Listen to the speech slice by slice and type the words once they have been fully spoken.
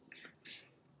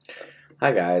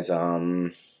Hi guys.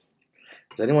 Does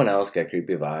anyone else get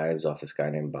creepy vibes off this guy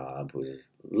named Bob,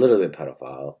 who's literally a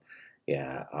pedophile?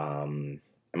 Yeah. Am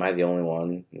I the only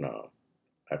one? No,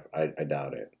 I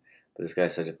doubt it. But this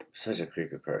guy's such a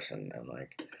creepy person, and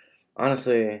like,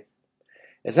 honestly,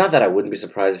 it's not that I wouldn't be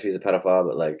surprised if he's a pedophile,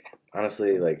 but like,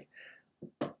 honestly, like,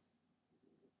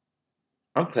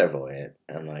 I'm clairvoyant,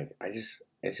 and like, it's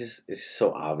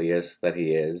so obvious that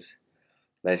he is.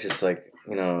 That's just like,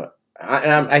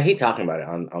 I hate talking about it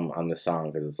on this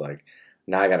song because it's like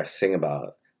now I gotta sing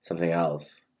about something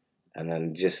else, and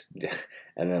then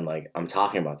and then like I'm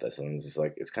talking about this, and it's just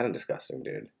like it's kind of disgusting,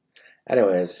 dude.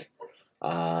 Anyways,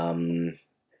 um,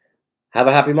 have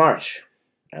a happy March,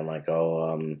 and like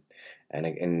go and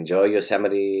enjoy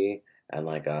Yosemite, and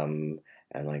like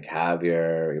have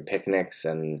your picnics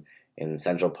and in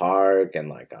Central Park, and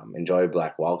like enjoy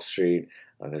Black Wall Street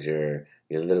because you're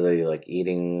literally like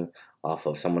eating off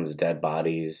of someone's dead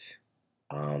bodies.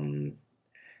 Um,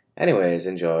 anyways,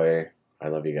 enjoy. I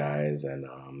love you guys, and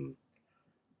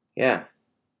yeah.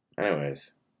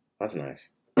 Anyways, that's nice.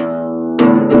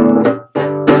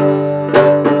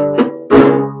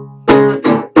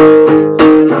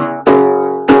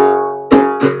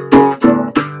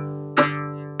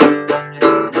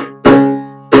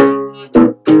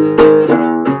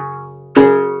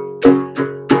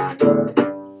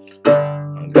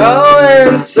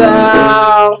 Going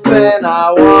south and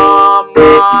I want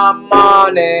my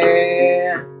money.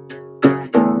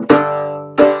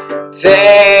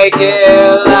 Take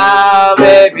it, love,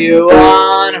 if you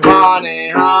want,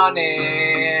 honey,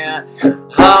 honey,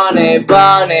 honey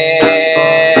bunny.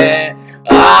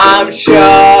 I'm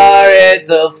sure it's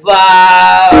a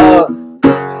foul,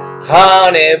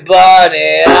 honey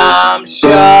bunny. I'm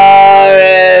sure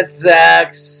it's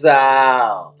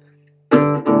exile.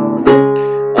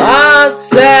 I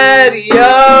said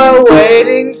you're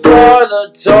waiting for the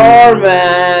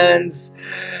torments,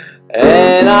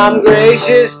 and I'm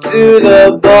gracious to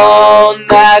the bone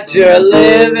that you're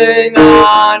living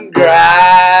on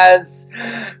grass.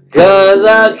 'Cause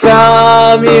a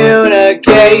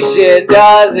communication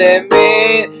doesn't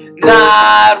mean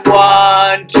not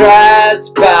one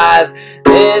trespass.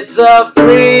 It's a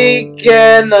freak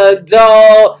in the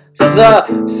door, so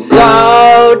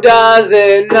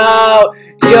doesn't know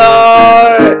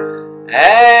you're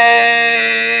hang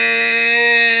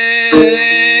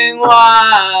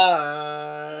wire.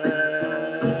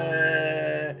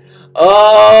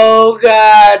 Oh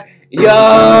God,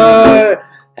 you're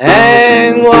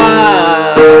hang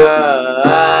wire.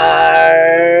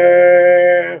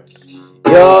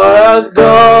 You're a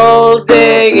gold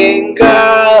digging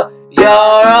girl. You're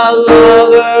a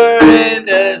lover in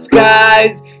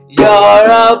disguise. You're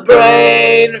a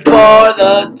brain for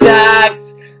the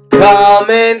tax. Come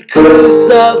and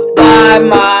crucify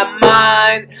my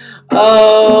mind.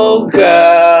 Oh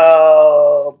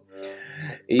girl,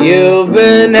 you've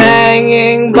been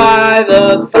hanging by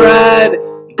the thread,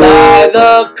 by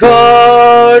the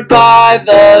cord, by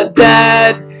the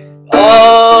dead.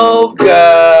 Oh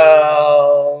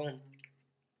girl.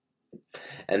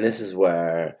 And this is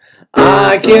where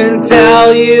I can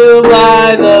tell you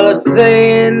by the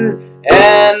scene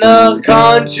and the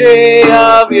country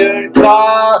of your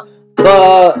company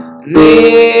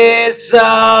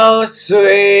so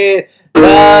sweet.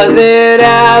 Does it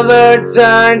ever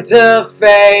turn to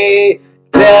fate?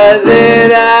 Does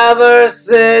it ever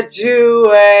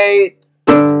situate?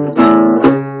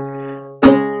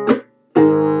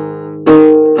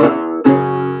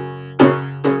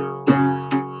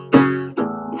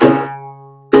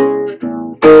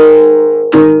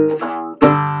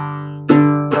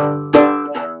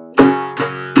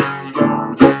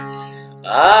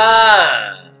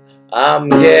 I'm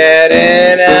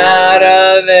getting out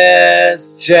of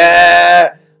this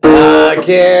chair. I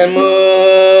can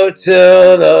move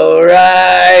to the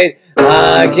right.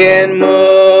 I can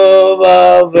move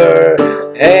over.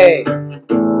 Hey,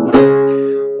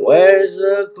 where's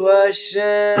the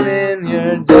question in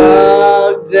your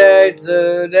dog day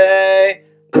today?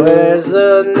 Where's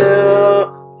the new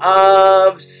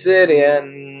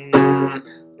obsidian?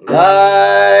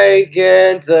 Like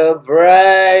it to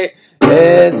pray.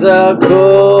 It's a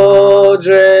cool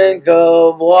drink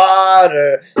of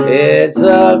water. It's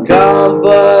a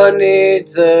company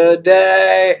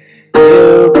today.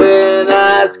 You've been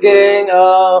asking,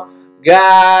 oh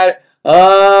God,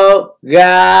 oh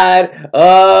God,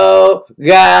 oh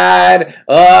God,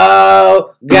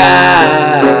 oh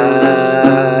God,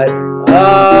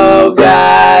 oh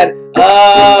God,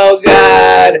 oh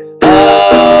God,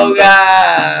 oh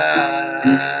God,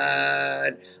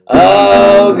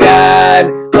 oh God,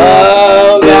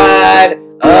 oh God,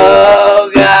 oh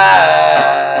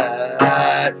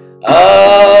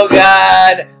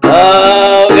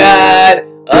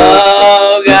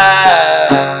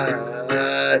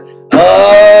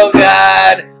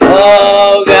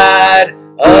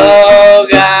oh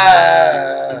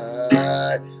God,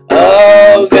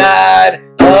 oh God,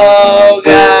 oh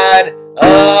God,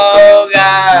 oh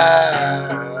God,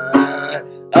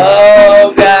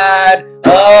 oh God,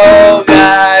 oh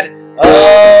God,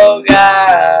 oh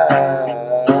God,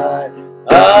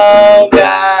 oh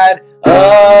God, oh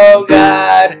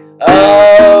God,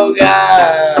 oh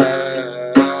God,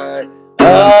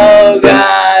 oh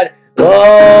God,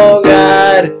 oh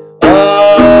God,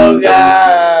 oh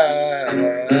God.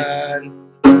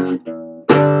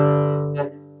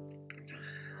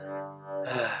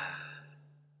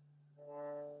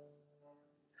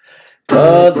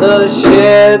 But the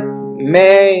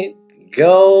shipmate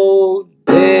gold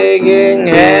digging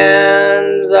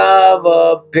hands of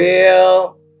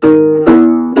appeal.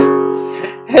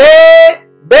 Hey,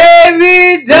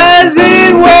 baby, does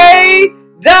it wait?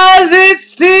 Does it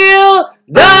steal?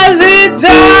 Does it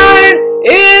turn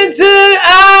into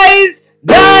ice?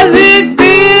 Does it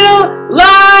feel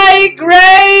like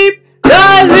rape?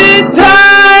 Does it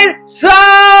turn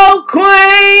so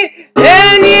quaint?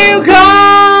 And you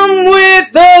come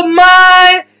with a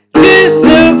mind just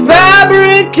to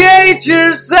fabricate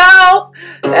yourself,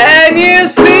 and you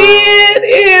see it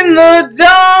in the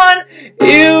dawn.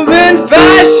 You've been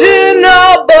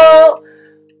fashionable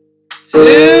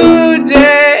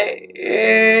today,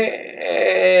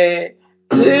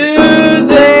 today,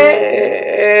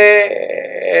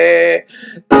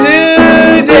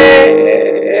 today,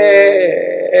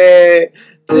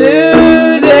 today,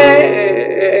 today,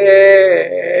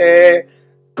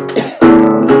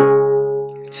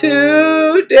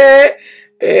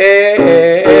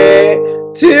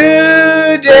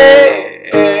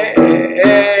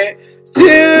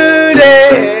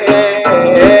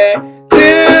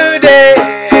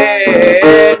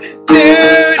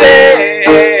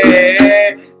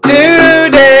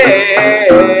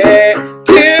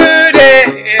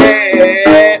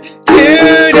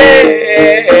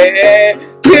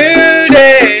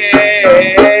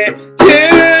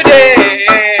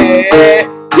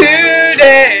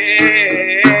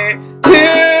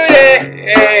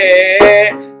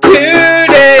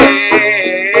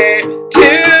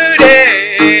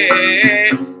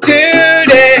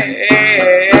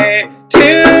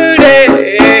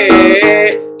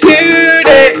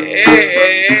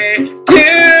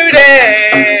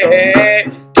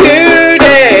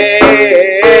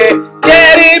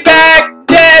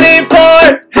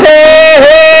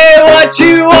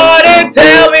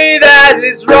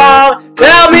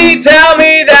 Tell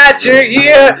me that you're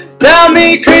here. Tell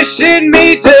me Christian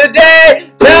me today.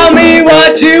 Tell me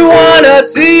what you wanna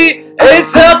see.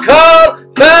 It's a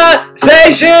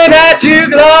conversation that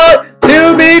you glow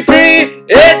to be free.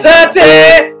 It's a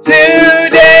day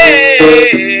today.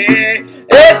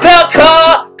 It's a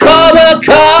call a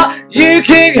call. You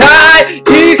can high,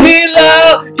 you can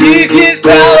low, you can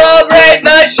celebrate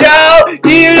the show.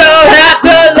 You don't have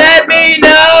to let me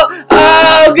know.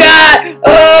 Oh God,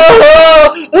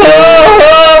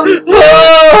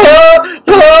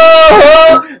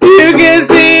 you can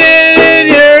see it in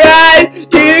your eyes.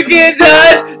 You can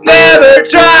touch, never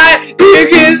try. You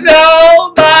can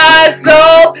soul my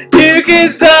soul. You can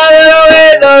settle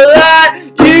in the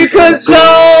light. You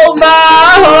console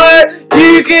my heart.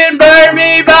 You can burn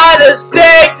me by the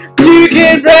stake. You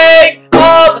can break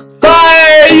all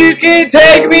fire. You can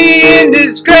take me in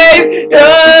disgrace. You're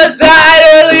the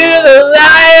cider, you're the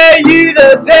liar. You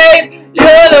the taste,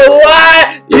 you're the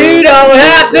why. You don't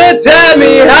have to tell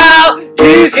me how.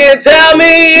 You can tell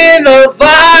me in the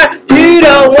fire. You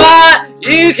don't want,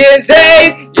 you can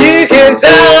taste. You can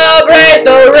celebrate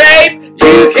the rape.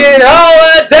 You can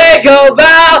hold or take a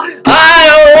bow. I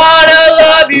don't wanna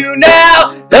love you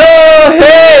now. Oh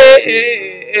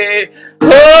hey,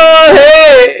 oh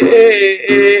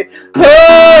hey,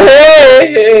 oh hey,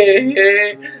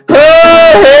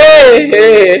 oh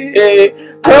hey,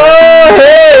 oh hey, oh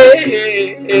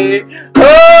hey,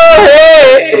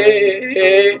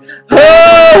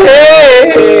 oh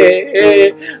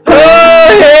hey,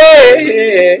 oh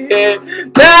hey,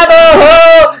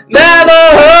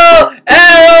 Navajo,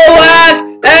 Arawak,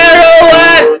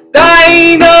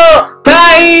 Taino,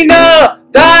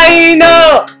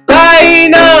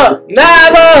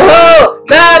 Navajo,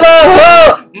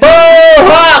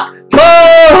 Mohawk,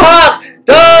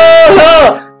 Toho,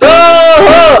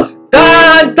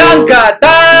 Tanka,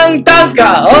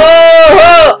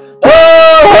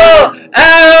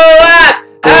 Arawak,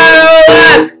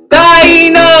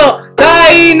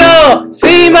 Taino,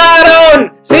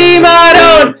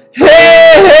 Cimarron,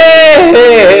 hey, hey.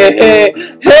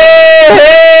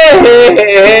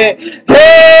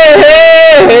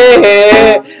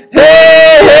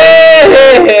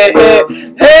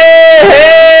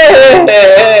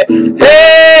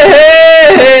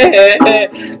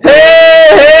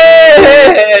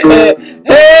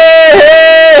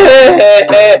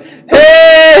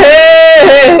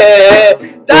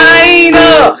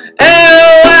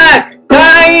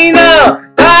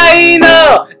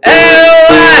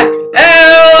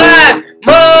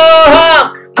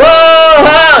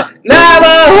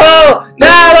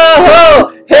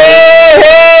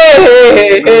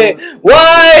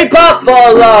 White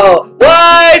buffalo,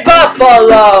 white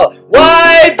buffalo,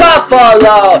 white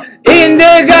buffalo,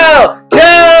 indigo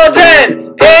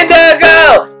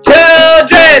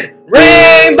children,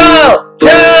 rainbow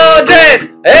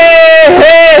children. Hey,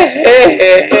 hey, hey,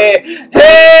 hey,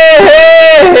 hey,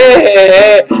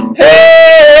 hey,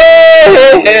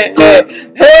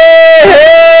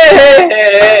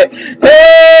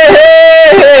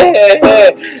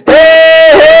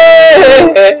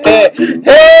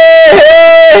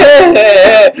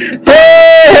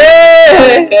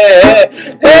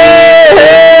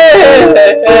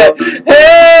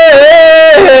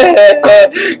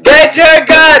 get your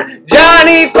gun,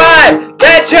 Johnny 5.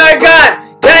 Get your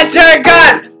gun, get your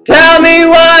gun. Tell me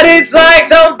what it's like,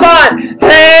 some fun.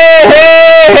 Hey,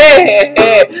 hey, hey, hey,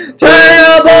 hey.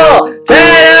 Turnable,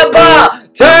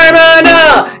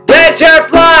 terminal. Get your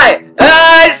fly.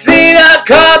 I see the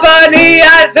company.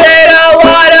 I say the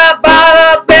water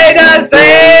follow me to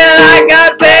say like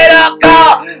I say the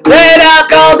call. Say the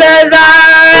call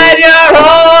desire and your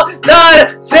whole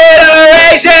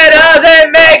consideration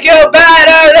doesn't make you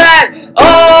better than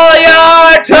all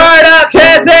your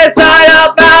tourniquets inside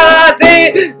a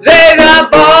Palacio. Say the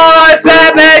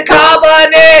 4-7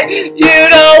 company. You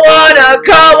don't wanna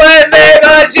come with me,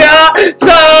 but you're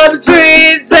some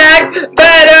sweet sex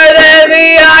better than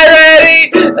the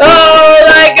irony. Oh,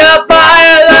 like a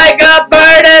fire, like a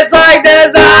furnace, like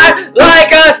desire,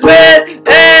 like a Smith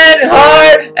and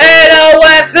Hart and a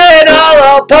Wesson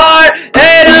all apart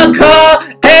and a call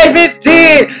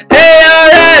A15,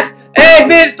 ARX,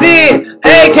 A15,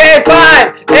 AK5,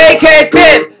 AK5,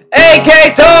 AK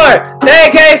Tor,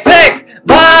 AK6,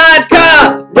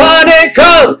 vodka, running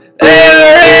coke,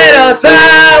 they're in a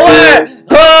sour.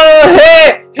 Oh,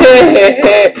 hey, hey, hey,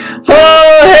 hey.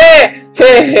 Oh, hey,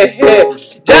 hey, hey, hey.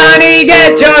 Johnny,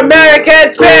 get your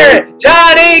American spirit.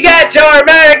 Johnny, get your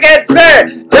American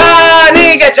spirit.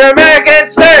 Johnny, get your American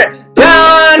spirit.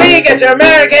 Johnny, get your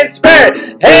American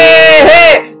spirit. Hey,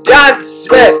 hey, John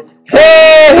Smith.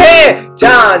 Hey, hey,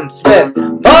 John Smith.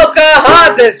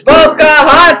 Pocahontas,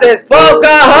 Pocahontas,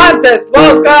 Pocahontas,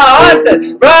 Pocahontas.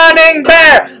 Running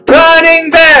bear, running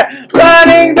bear,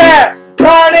 running bear,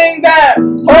 running bear.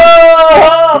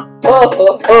 Oh, ho,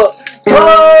 ho, ho, ho,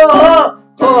 ho,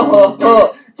 ho, ho,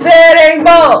 ho. Sitting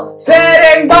bull,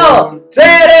 sitting bull,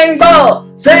 sitting bull,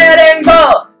 sitting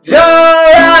bull.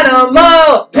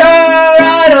 Geronimo,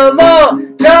 Geronimo,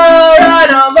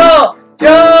 Geronimo,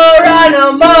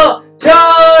 Geronimo,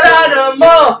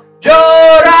 Geronimo,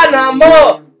 Geronimo,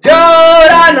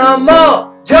 Geronimo,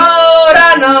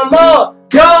 Geronimo,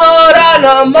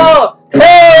 Geronimo.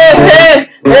 Hey, hey,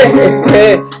 hey,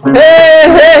 hey, hey,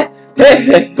 hey, hey,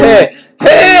 hey, hey,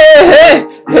 hey,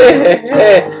 hey, hey,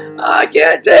 hey. I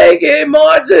can't take it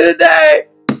more today.